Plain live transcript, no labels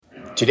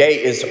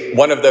Today is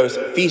one of those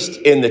feasts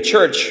in the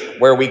church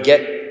where we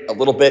get a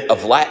little bit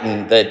of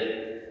Latin that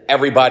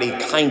everybody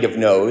kind of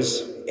knows,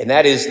 and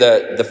that is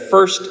the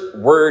first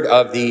word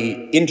of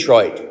the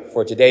introit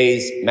for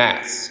today's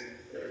Mass,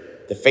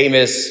 the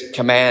famous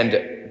command,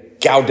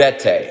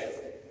 gaudete.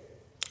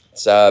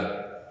 It's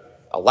a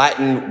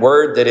Latin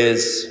word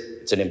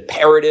it's an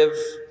imperative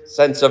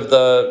sense of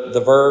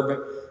the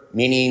verb,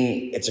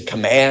 meaning it's a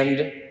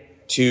command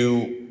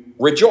to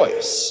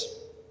rejoice,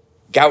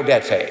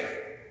 gaudete.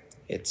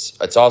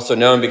 It's also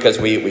known because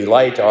we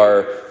light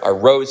our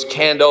rose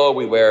candle,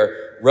 we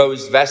wear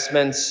rose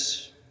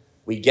vestments.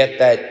 We get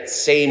that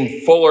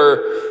same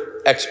fuller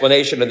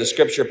explanation of the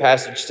scripture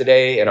passage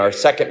today in our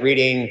second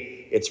reading.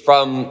 It's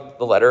from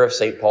the letter of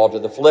St. Paul to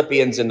the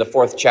Philippians in the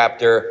 4th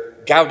chapter.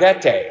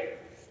 Gaudete,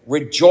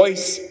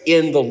 rejoice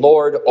in the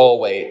Lord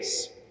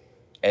always.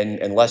 And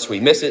unless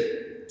we miss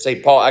it,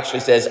 St. Paul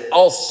actually says,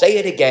 I'll say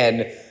it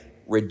again,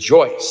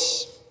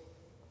 rejoice.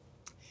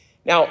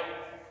 Now,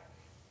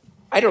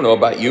 I don't know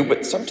about you,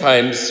 but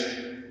sometimes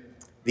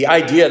the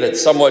idea that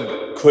someone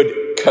could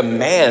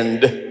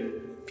command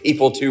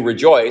people to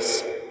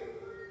rejoice,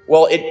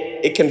 well,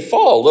 it can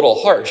fall a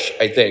little harsh,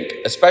 I think,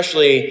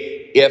 especially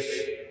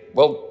if,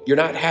 you're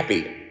not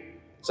happy.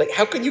 It's like,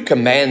 how can you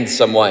command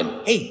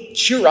someone, hey,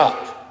 cheer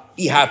up,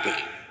 be happy?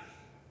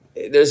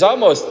 There's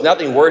almost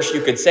nothing worse you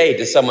could say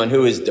to someone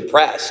who is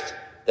depressed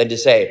than to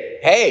say,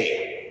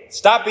 hey,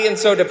 stop being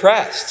so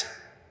depressed.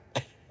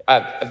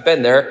 I've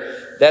been there.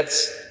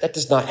 That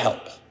does not help.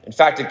 In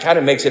fact, it kind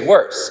of makes it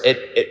worse.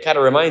 It kind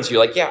of reminds you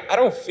like, I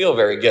don't feel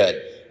very good.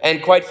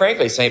 And quite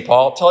frankly, St.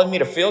 Paul, telling me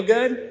to feel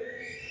good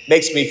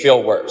makes me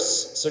feel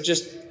worse. So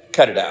just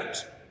cut it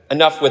out.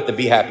 Enough with the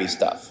be happy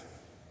stuff.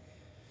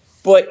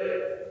 But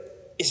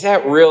is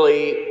that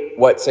really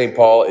what St.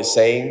 Paul is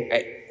saying?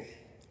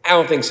 I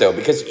don't think so,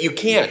 because you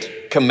can't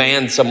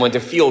command someone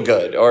to feel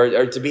good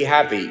or to be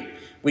happy.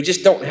 We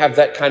just don't have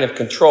that kind of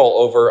control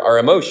over our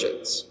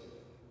emotions.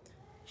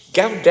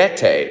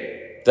 Gaudete,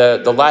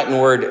 the Latin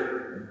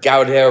word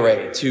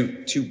gaudere,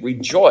 to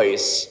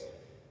rejoice,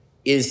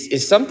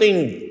 is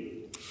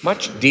something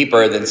much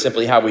deeper than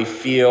simply how we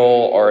feel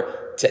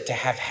or to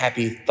have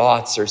happy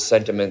thoughts or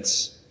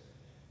sentiments.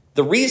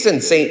 The reason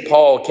St.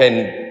 Paul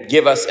can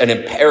give us an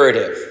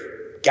imperative,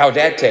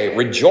 gaudete,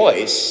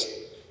 rejoice,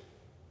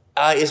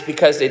 is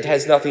because it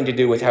has nothing to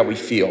do with how we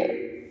feel.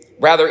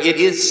 Rather, it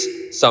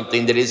is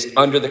something that is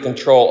under the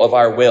control of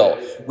our will.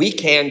 We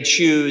can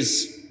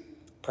choose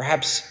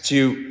perhaps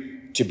to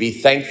be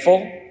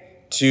thankful,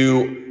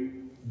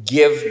 to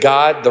give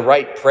God the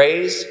right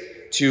praise,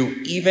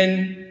 to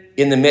even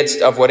in the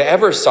midst of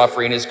whatever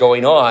suffering is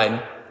going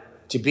on,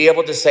 to be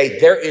able to say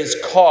there is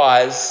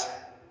cause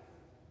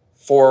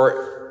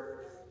for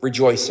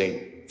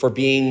rejoicing, for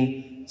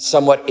being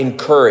somewhat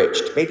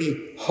encouraged.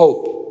 Maybe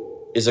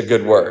hope is a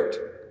good word.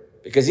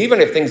 Because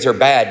even if things are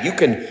bad, you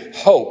can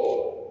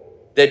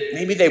hope that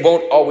maybe they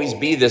won't always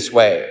be this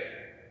way.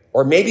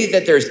 Or maybe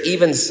that there's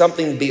even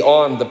something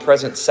beyond the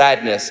present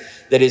sadness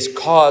that is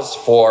cause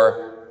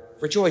for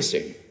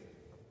rejoicing.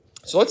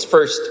 So let's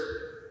first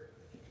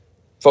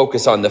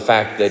focus on the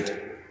fact that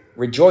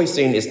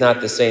rejoicing is not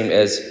the same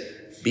as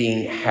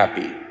being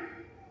happy.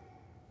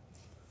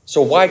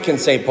 So why can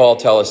St. Paul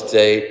tell us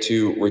today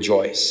to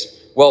rejoice?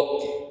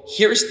 Well,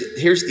 here's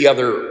the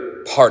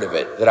other part of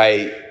it that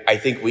I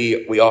think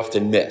we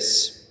often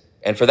miss.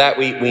 And for that,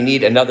 we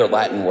need another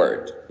Latin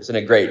word. Isn't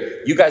it great?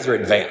 You guys are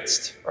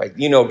advanced, right?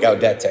 You know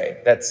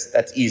gaudete.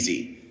 That's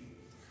easy.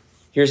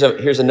 Here's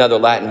another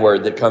Latin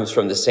word that comes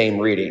from the same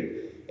reading.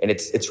 And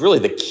it's really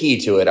the key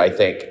to it, I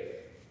think.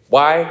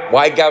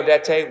 Why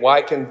gaudete?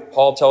 Why can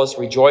Paul tell us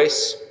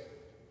rejoice?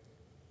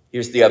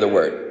 Here's the other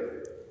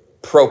word.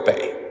 Prope.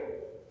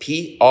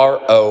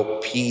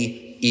 Prope.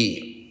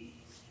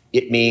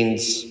 It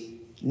means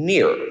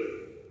near.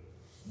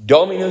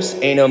 Dominus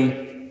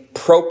enim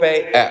prope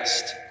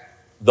est.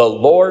 The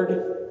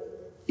Lord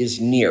is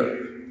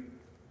near.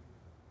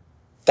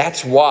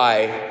 That's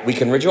why we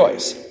can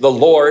rejoice. The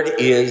Lord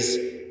is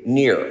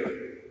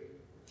near.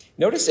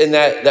 Notice in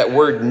that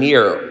word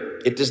near,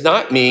 it does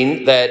not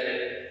mean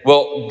that,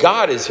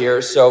 God is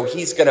here, so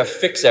he's going to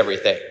fix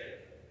everything.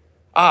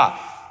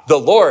 The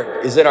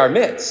Lord is in our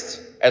midst,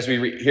 as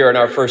we hear in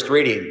our first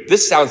reading.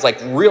 This sounds like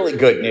really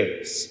good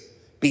news.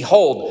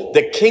 Behold,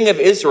 the King of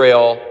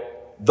Israel,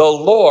 the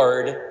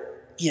Lord,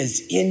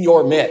 is in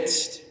your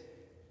midst.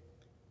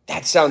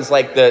 That sounds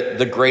like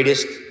the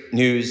greatest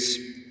news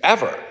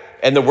ever.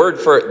 And the word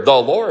for the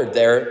Lord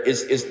there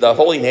is the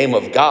holy name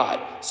of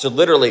God. So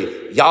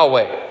literally,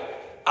 Yahweh,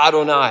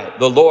 Adonai,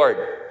 the Lord,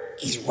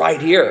 he's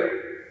right here.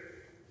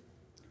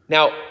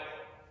 Now,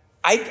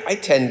 I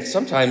tend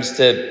sometimes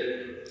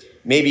to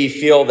maybe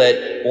feel that,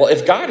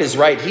 if God is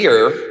right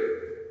here,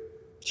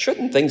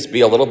 shouldn't things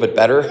be a little bit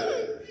better?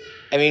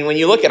 I mean, when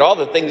you look at all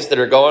the things that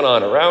are going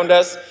on around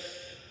us,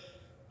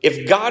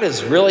 if God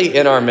is really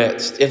in our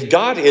midst, if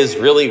God is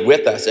really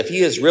with us, if he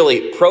is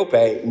really prope,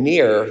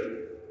 near,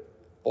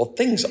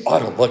 things ought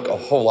to look a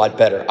whole lot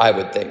better, I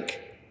would think.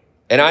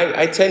 And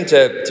I tend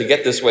to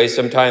get this way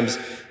sometimes.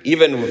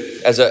 Even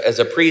as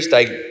a priest,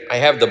 I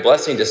have the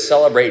blessing to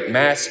celebrate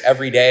Mass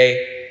every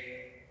day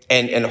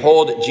and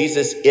hold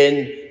Jesus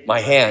in my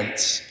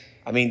hands.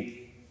 I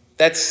mean,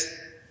 that's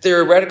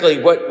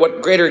theoretically,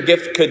 what greater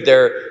gift could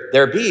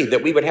there be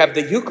that we would have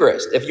the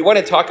Eucharist? If you want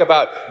to talk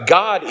about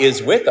God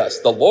is with us,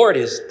 the Lord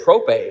is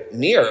prope,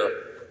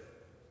 near.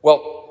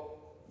 Well,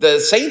 the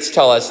saints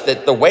tell us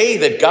that the way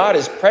that God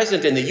is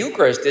present in the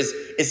Eucharist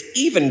is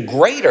even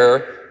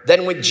greater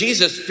than when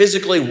Jesus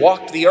physically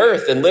walked the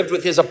earth and lived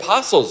with his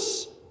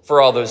apostles for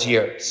all those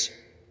years.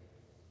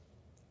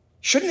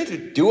 Shouldn't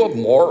it do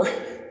more?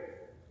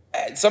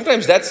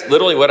 Sometimes that's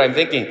literally what I'm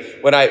thinking.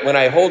 When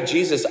I hold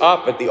Jesus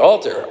up at the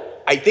altar,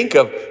 I think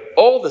of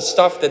all the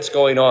stuff that's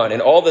going on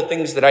and all the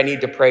things that I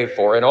need to pray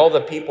for and all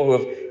the people who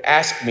have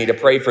asked me to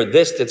pray for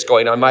this that's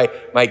going on.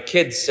 My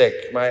kid's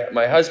sick.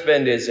 My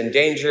husband is in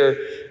danger.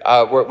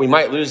 We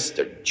might lose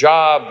their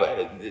job.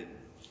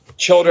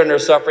 Children are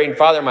suffering.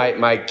 Father,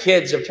 my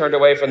kids have turned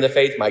away from the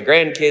faith. My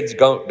grandkids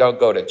don't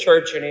go to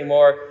church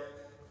anymore.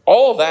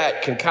 All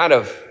that can kind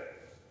of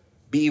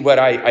be what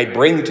I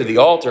bring to the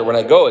altar when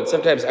I go. And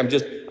sometimes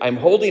I'm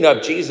holding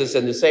up Jesus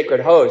in the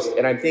sacred host,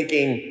 and I'm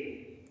thinking,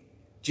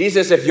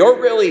 Jesus, if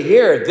you're really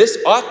here, this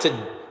ought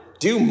to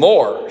do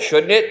more,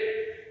 shouldn't it?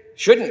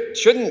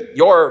 Shouldn't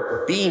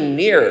your being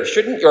near,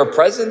 shouldn't your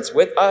presence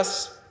with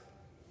us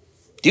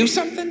do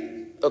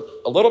something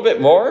a little bit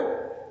more?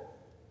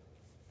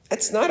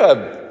 It's not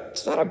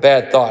a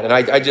bad thought. And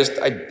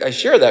I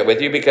share that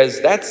with you because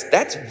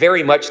that's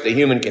very much the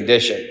human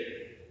condition.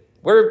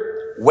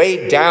 We're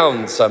weighed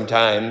down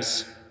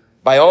sometimes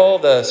by all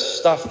the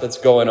stuff that's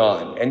going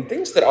on and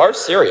things that are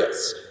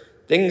serious,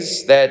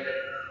 things that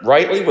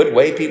rightly would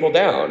weigh people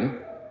down.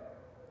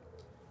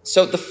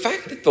 So the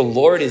fact that the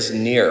Lord is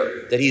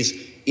near, that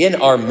he's in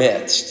our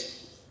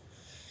midst,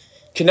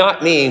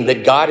 cannot mean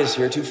that God is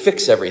here to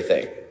fix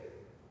everything.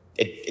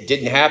 It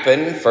didn't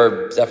happen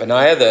for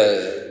Zephaniah,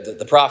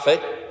 the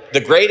prophet. The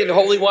great and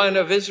holy one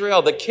of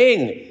Israel, the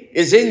king,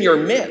 is in your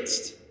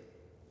midst.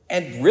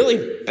 And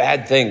really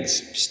bad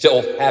things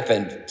still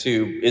happened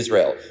to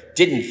Israel.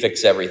 Didn't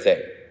fix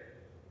everything.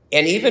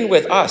 And even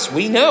with us,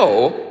 we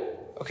know,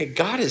 okay,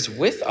 God is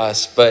with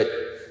us, but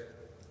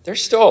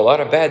there's still a lot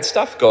of bad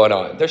stuff going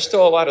on. There's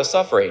still a lot of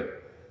suffering.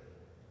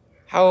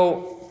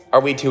 How are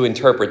we to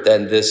interpret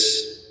then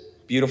this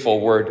beautiful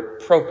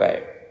word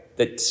prope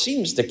that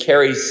seems to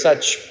carry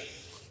such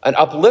an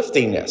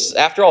upliftingness?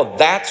 After all,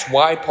 that's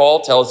why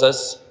Paul tells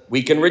us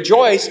we can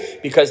rejoice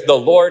because the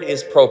Lord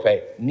is prope,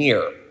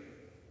 near.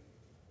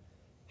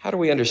 How do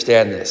we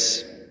understand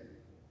this?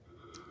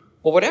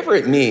 Well, whatever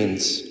it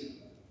means,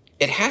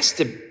 it has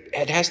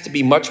to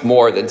be much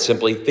more than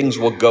simply things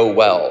will go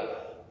well,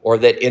 or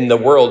that in the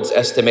world's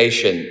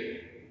estimation,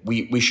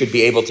 we should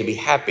be able to be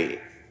happy.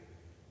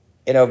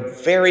 In a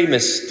very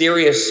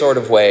mysterious sort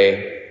of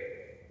way,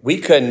 we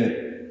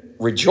can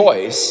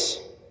rejoice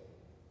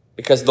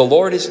because the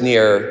Lord is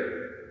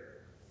near,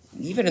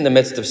 even in the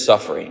midst of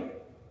suffering.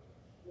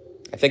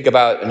 I think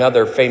about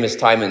another famous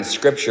time in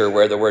Scripture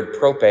where the word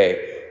prope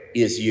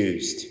is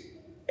used,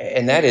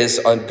 and that is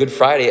on Good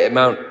Friday at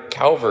Mount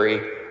Calvary.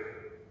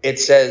 It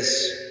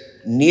says,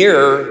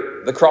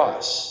 near the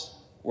cross,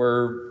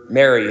 where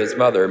Mary, his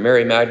mother,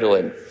 Mary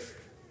Magdalene,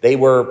 they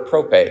were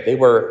prope, they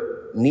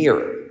were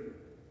near.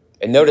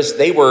 And notice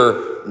they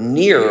were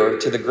near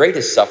to the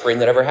greatest suffering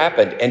that ever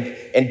happened.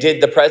 And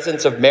did the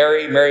presence of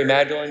Mary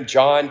Magdalene,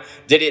 John,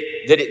 did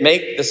it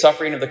make the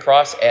suffering of the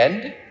cross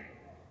end?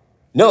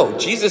 No,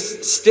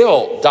 Jesus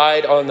still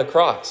died on the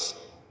cross,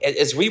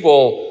 as we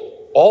will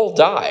all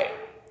die.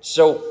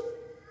 So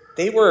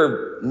they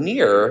were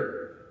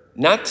near,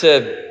 not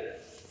to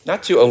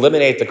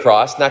eliminate the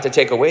cross, not to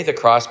take away the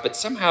cross, but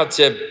somehow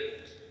to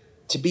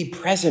be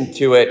present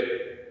to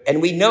it.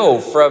 And we know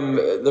from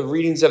the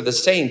readings of the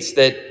saints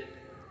that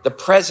the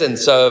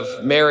presence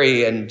of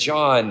Mary and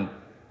John,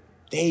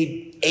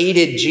 they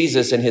aided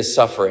Jesus in his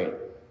suffering.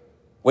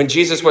 When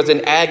Jesus was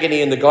in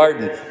agony in the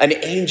garden, an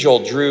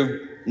angel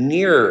drew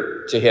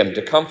near to him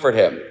to comfort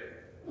him.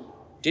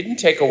 Didn't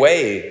take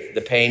away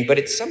the pain, but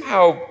it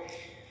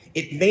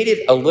made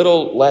it a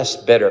little less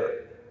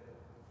bitter,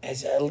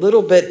 as a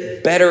little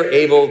bit better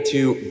able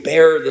to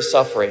bear the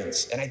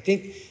sufferings. And I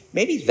think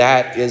maybe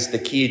that is the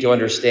key to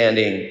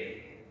understanding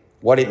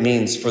what it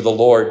means for the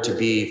Lord to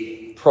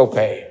be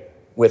prope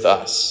with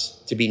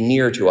us, to be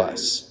near to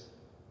us.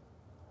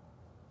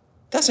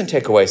 It doesn't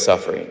take away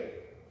suffering.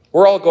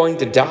 We're all going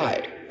to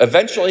die.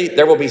 Eventually,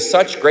 there will be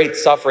such great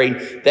suffering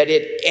that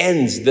it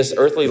ends this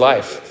earthly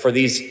life for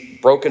these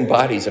broken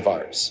bodies of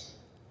ours.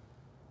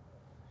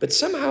 But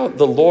somehow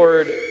the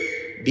Lord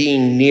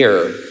being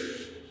near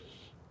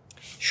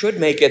should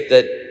make it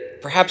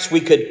that perhaps we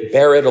could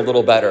bear it a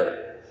little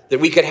better, that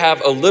we could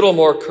have a little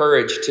more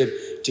courage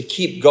to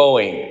keep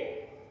going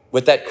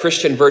with that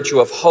Christian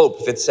virtue of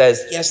hope that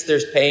says, yes,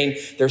 there's pain,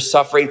 there's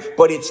suffering,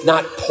 but it's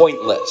not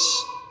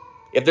pointless.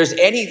 If there's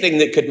anything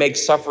that could make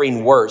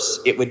suffering worse,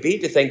 it would be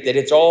to think that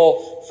it's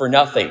all for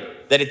nothing,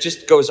 that it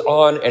just goes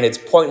on and it's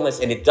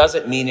pointless and it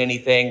doesn't mean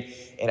anything.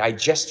 and I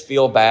just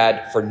feel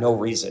bad for no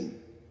reason.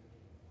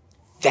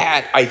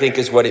 That, I think,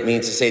 is what it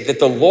means to say that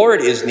the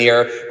Lord is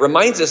near,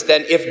 reminds us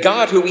then if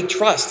God, who we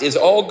trust, is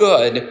all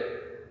good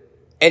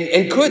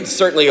and could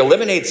certainly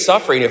eliminate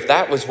suffering if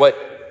that was what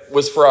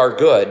was for our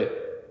good,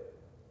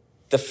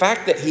 the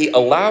fact that he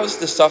allows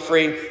the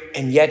suffering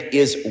and yet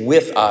is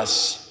with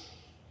us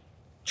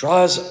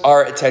draws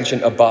our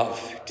attention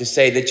above to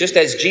say that just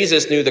as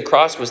Jesus knew the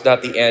cross was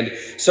not the end,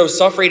 so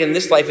suffering in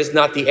this life is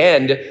not the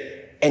end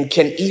and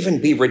can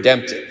even be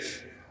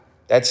redemptive.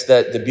 That's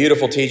the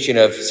beautiful teaching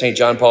of St.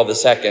 John Paul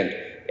II.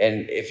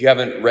 And if you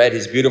haven't read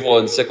his beautiful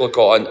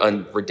encyclical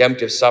on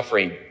redemptive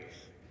suffering,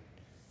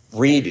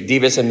 read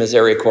Divus in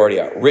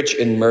Misericordia, rich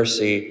in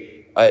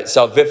mercy,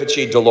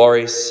 Salvifici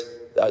Doloris,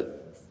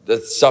 the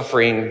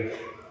suffering,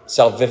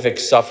 salvific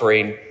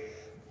suffering.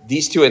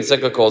 These two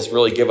encyclicals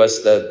really give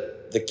us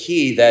the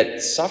key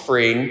that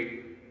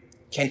suffering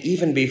can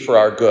even be for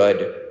our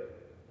good.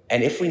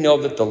 And if we know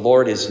that the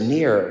Lord is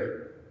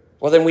near,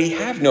 well, then we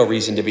have no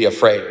reason to be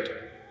afraid.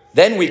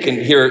 Then we can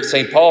hear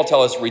St. Paul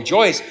tell us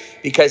rejoice,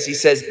 because he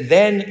says,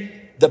 then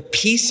the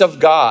peace of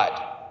God,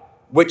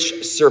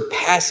 which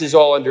surpasses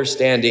all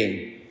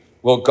understanding,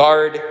 will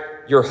guard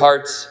your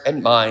hearts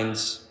and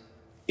minds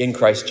in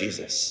Christ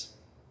Jesus.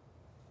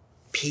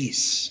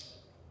 Peace.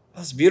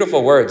 Those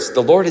beautiful words.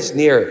 The Lord is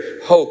near.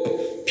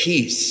 Hope,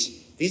 peace.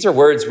 These are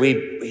words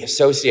we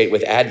associate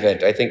with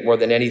Advent, I think, more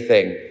than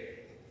anything.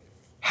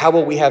 How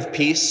will we have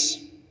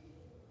peace?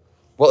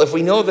 Well, if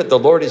we know that the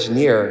Lord is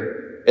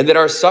near and that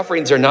our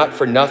sufferings are not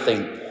for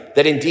nothing,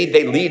 that indeed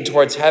they lead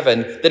towards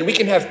heaven, then we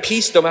can have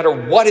peace no matter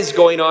what is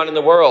going on in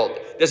the world.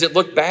 Does it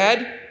look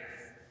bad?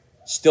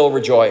 Still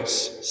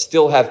rejoice.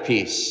 Still have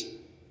peace.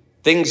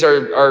 Things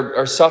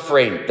are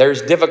suffering.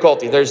 There's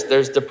difficulty.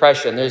 There's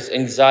depression. There's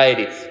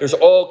anxiety. There's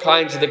all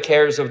kinds of the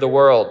cares of the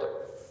world.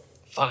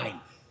 Fine.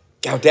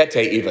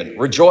 Gaudete even.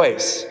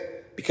 Rejoice.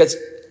 Because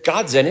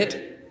God's in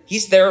it.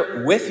 He's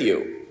there with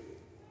you.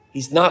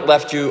 He's not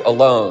left you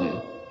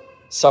alone.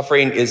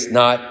 Suffering is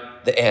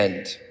not the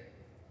end.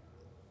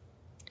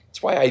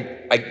 That's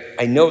why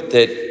I note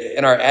that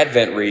in our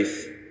Advent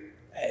wreath,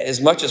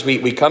 as much as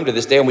we come to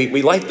this day and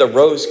we light the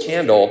rose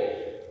candle,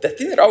 the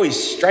thing that always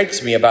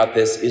strikes me about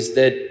this is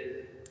that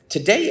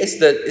today it's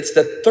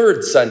the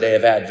third Sunday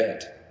of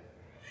Advent.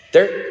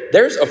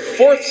 There's a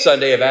fourth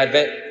Sunday of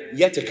Advent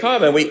yet to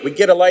come, and we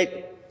get to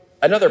light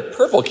another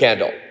purple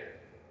candle.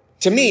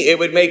 To me, it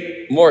would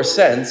make more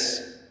sense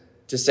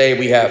to say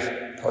we have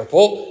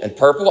purple and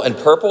purple and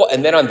purple,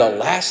 and then on the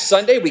last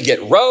Sunday we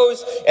get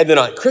rose, and then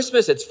on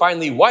Christmas it's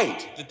finally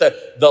white.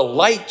 The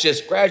light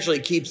just gradually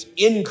keeps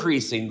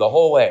increasing the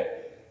whole way.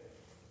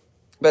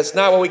 But it's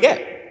not what we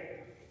get.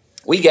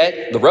 We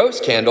get the rose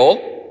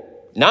candle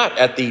not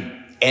at the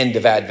end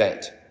of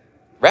Advent.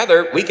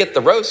 Rather, we get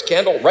the rose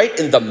candle right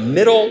in the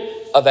middle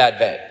of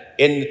Advent,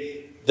 in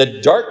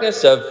the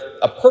darkness of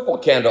a purple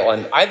candle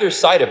on either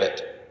side of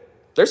it.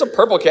 There's a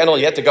purple candle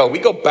yet to go. We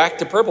go back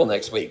to purple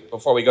next week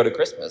before we go to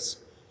Christmas.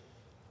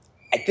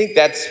 I think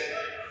that's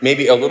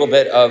maybe a little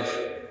bit of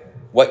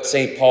what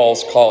St.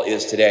 Paul's call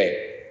is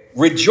today.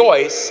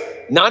 Rejoice,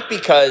 not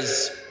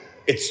because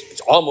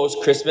it's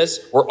almost Christmas,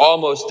 we're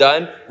almost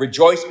done.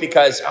 Rejoice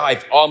because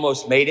I've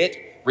almost made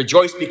it.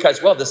 Rejoice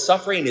because, well, the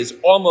suffering is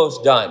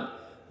almost done.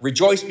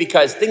 Rejoice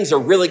because things are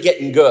really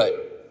getting good.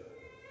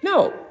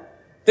 No,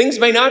 things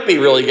may not be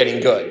really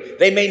getting good.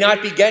 They may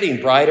not be getting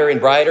brighter and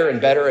brighter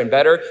and better and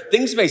better.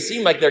 Things may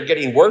seem like they're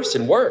getting worse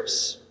and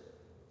worse.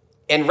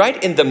 And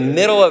right in the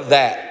middle of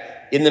that,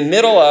 in the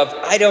middle of,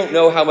 I don't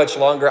know how much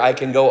longer I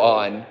can go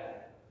on,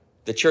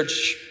 the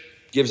church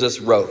gives us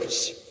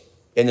rose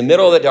in the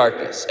middle of the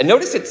darkness. And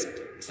notice it's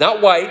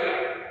not white.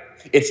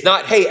 It's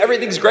not, hey,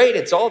 everything's great.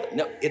 It's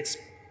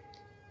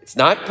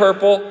not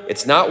purple.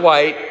 It's not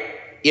white.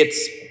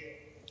 It's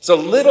a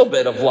little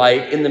bit of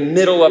light in the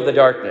middle of the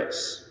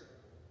darkness.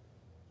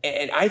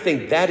 And I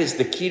think that is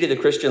the key to the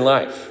Christian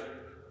life.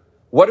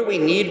 What do we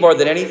need more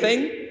than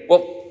anything?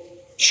 Well,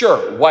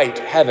 sure, white,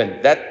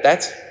 heaven,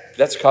 that's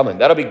coming.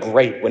 That'll be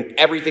great when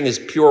everything is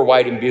pure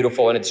white and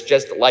beautiful and it's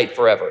just light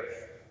forever.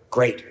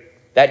 Great.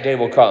 That day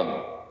will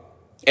come.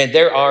 And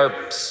there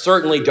are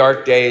certainly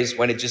dark days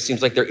when it just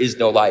seems like there is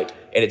no light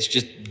and it's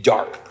just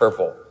dark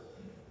purple.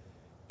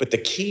 But the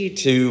key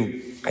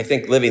to, I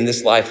think, living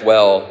this life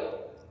well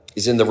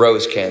is in the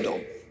rose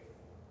candle.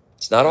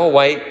 It's not all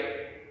white.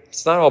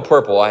 It's not all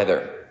purple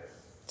either.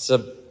 It's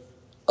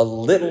a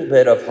little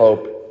bit of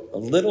hope, a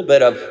little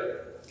bit of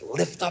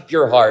lift up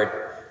your heart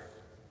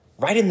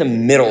right in the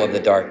middle of the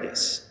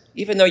darkness.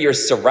 Even though you're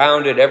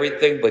surrounded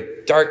everything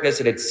with darkness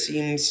and it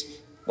seems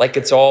like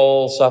it's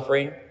all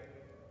suffering,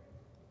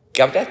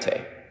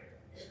 gaudete,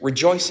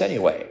 rejoice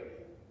anyway.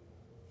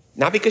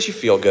 Not because you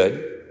feel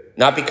good,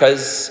 not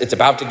because it's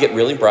about to get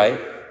really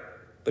bright,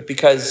 but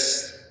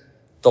because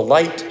the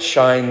light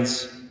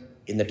shines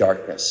in the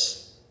darkness.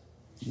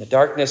 And the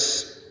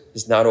darkness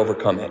does not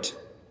overcome it,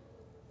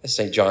 as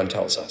St. John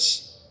tells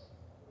us.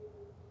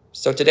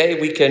 So today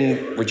we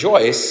can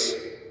rejoice,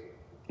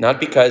 not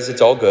because it's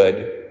all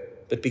good,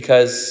 but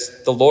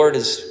because the Lord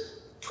is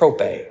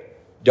prope.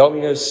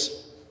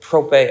 Dominus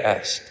prope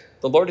est.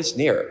 The Lord is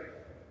near.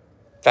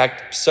 In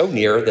fact, so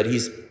near that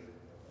he's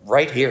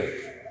right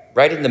here,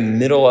 right in the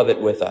middle of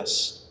it with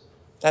us.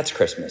 That's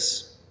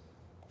Christmas.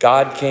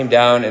 God came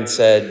down and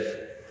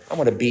said, I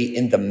want to be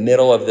in the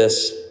middle of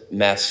this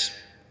mess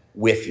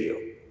with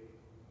you.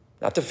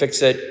 Not to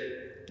fix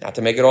it, not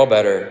to make it all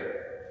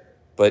better,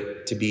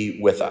 but to be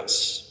with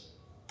us.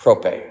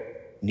 Prope,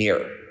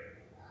 near.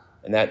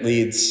 And that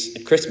leads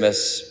at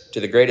Christmas to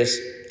the greatest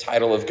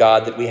title of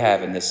God that we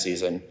have in this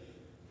season,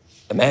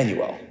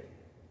 Emmanuel,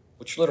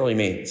 which literally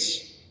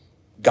means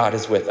God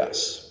is with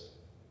us.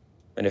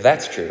 And if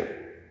that's true,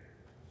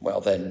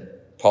 well then,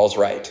 Paul's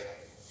right.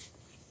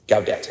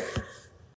 Gaudete.